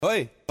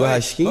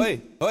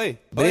Churrasquinho?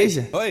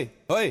 Breja?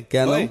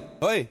 Quer não?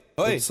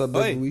 Eu só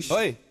bebo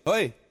uísque.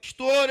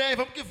 Estouro, hein?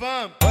 Vamos que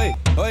vamos.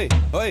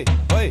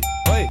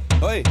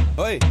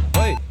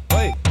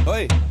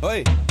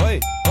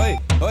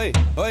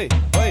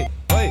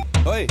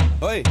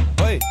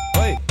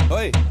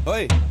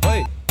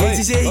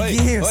 DJ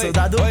Iguinho,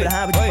 soldado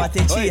brabo, de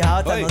patente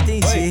alta, não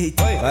tem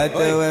jeito. Vai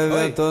ter um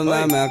evento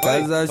na minha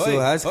casa,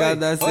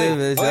 churrascada,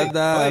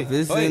 cervejada,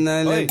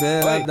 piscina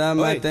liberada,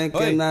 mas tem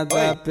que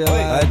nadar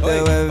pelado. Vai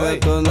ter um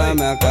evento na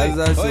minha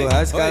casa,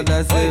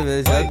 churrascada,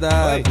 cervejada,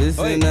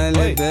 piscina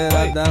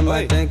liberada,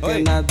 mas tem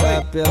que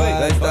nadar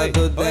pelado. Festa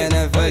do Denny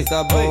é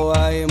festa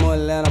boa e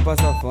mulher não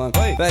passa fome.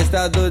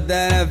 Festa do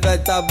Denny é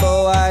festa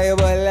boa e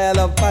mulher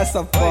não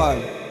passa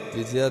fome.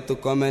 De dia tu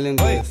come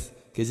linguiça,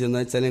 que de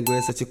noite a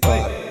linguiça te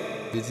come.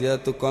 De dia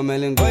tu come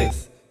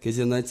linguiça, que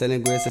de noite a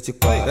linguiça te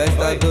come.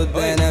 Festa do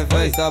Denny é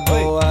festa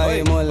boa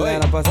e mulher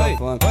não passa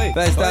fome.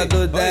 Festa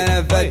do Denny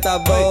é festa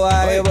boa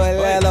e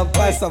mulher não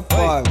passa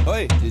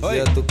fome. De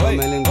dia tu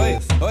come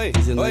linguiça,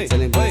 que de noite a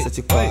linguiça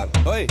te come.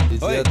 De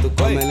dia tu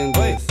come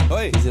linguiça,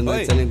 que de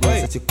noite a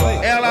linguiça te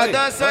come. Ela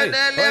dança,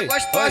 ela é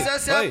gostosa,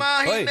 se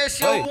amarra e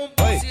mexeu o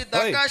bumbum. Se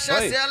dá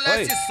cachaça,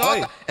 ela se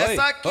solta.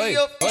 Essa aqui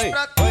eu fiz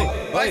pra tu.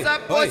 Faz a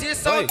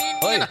posição,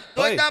 menina,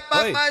 doida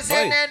pra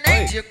fazer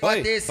neném. De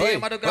quatro em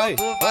cima do grau,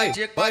 tu vai.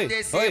 De quatro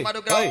em cima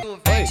do grau, tu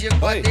vem. De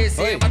quatro em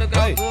cima do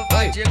grau, tu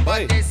vai. De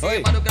quatro em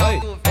cima do grau,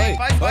 tu vem.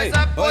 Faz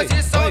a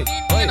posição,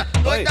 menina,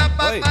 doida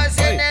pra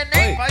fazer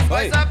neném.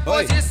 Faz a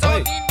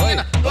posição,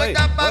 menina,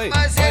 doida pra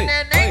fazer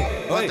neném.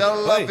 Quando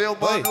ela vê o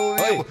mano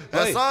Igor,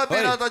 essa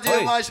mina tá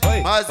demais.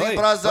 Mas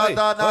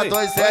embrasada na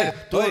 2L,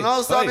 tu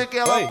não sabe o que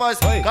ela faz.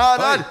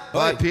 Caralho,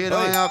 vai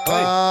piranha,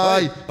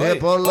 cai,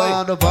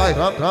 rebolando, vai.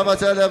 Pra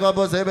você levar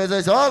você,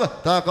 você joga,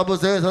 taca a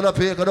buceta na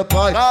pica do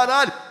pai.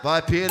 Caralho,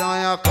 vai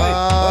piranha,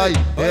 cai,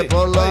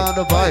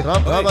 rebolando, vai.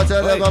 Pra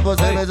você levar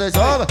você, você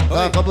joga,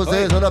 taca a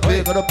buceta na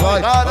pica do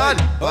pai. Caralho,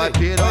 vai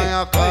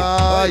piranha,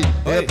 cai,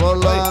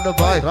 rebolando,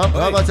 vai.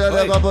 Pra você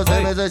levar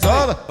você, você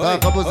joga,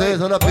 taca a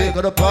buceta na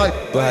pica do pai.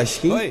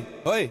 Churrasquinho?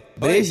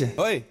 Breja?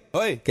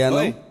 Quer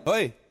não?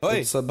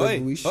 Eu só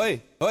bebo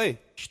uísque.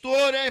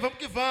 Estouro, hein? Vamos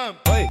que vamos.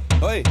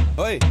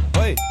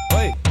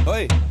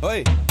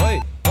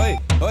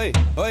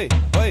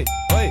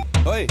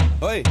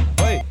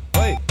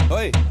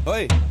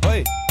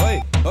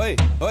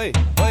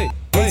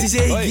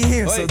 DJ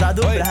Iguinho,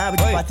 soldado brabo,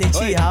 de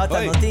patente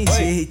alta, não tem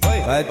jeito.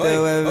 Vai ter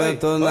um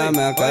evento na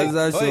minha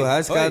casa,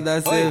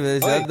 churrascada,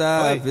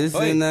 cervejada,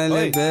 piscina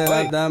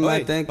liberada,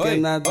 mas tem que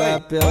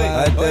nadar pelado.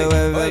 Vai ter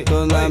um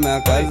evento na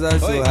minha casa,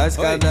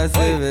 churrascada,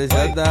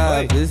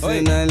 cervejada,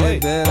 piscina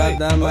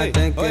liberada, mas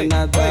tem que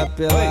nadar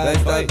pelado.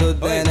 Festa do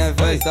Denny é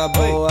festa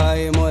boa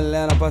e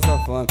mulher não passa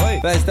fome.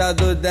 Festa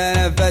do Denny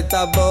é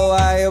festa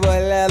boa e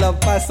mulher não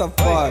passa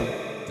fome.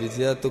 De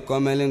dia tu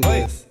come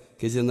linguiça,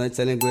 que de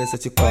noite a linguiça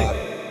te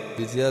come.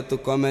 De dia tu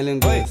come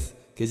linguiça,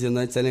 que de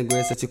noite a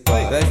linguiça te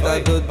come. Festa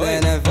do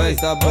Denny é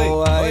festa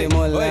boa e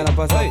mulher não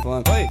passa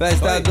fome.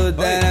 Festa do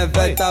Denny é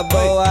festa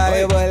boa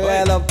e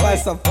mulher não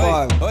passa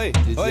fome.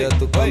 De dia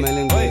tu come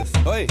linguiça,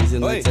 que de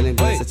noite a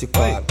linguiça te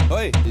come.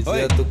 De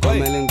dia tu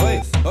come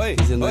linguiça,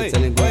 que de noite a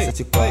linguiça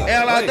te come.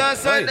 Ela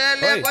dança,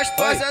 ela é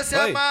gostosa, se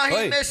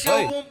amarra e mexeu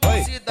o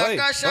bumbum. Se dá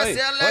cachaça,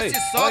 ela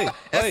se solta.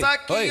 Essa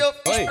aqui eu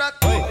fiz pra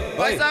tu.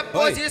 Faz a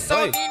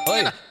posição,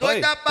 menina,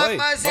 doida pra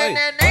fazer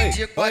neném.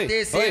 De quatro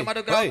em cima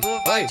do grau,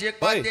 tu vai. De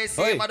quatro em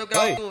cima do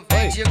grau, tu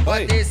vem. De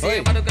quatro em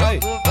cima do grau,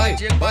 tu vai.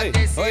 De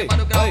quatro em cima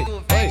do grau,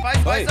 tu vem.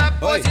 Faz a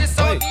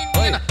posição,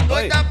 menina,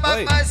 doida pra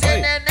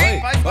fazer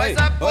neném. Faz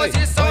a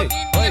posição,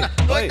 menina,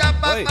 doida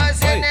pra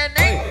fazer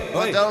neném.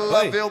 Quando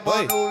ela vê o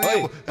mano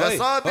Igor,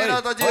 essa mina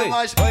tá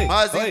demais.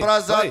 Mas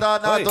embrasada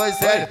na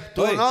 2L,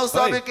 tu não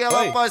sabe o que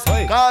ela faz.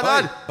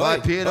 Caralho, vai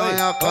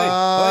piranha,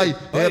 cai,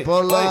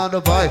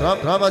 rebolando, vai.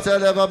 Pra você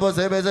levar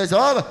você, você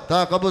joga,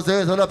 taca a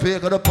buceta na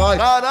pica do pai.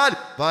 Caralho,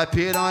 vai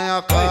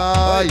piranha,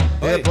 cai,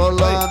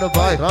 rebolando,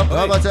 vai.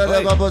 Pra você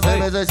levar você,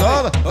 você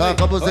joga,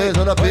 taca a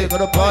buceta na pica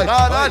do pai.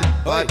 Caralho,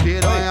 vai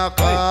piranha,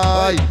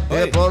 cai,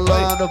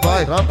 rebolando,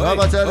 vai. Pra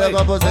você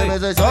levar você,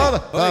 você joga,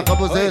 taca a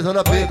buceta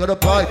na pica do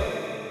pai.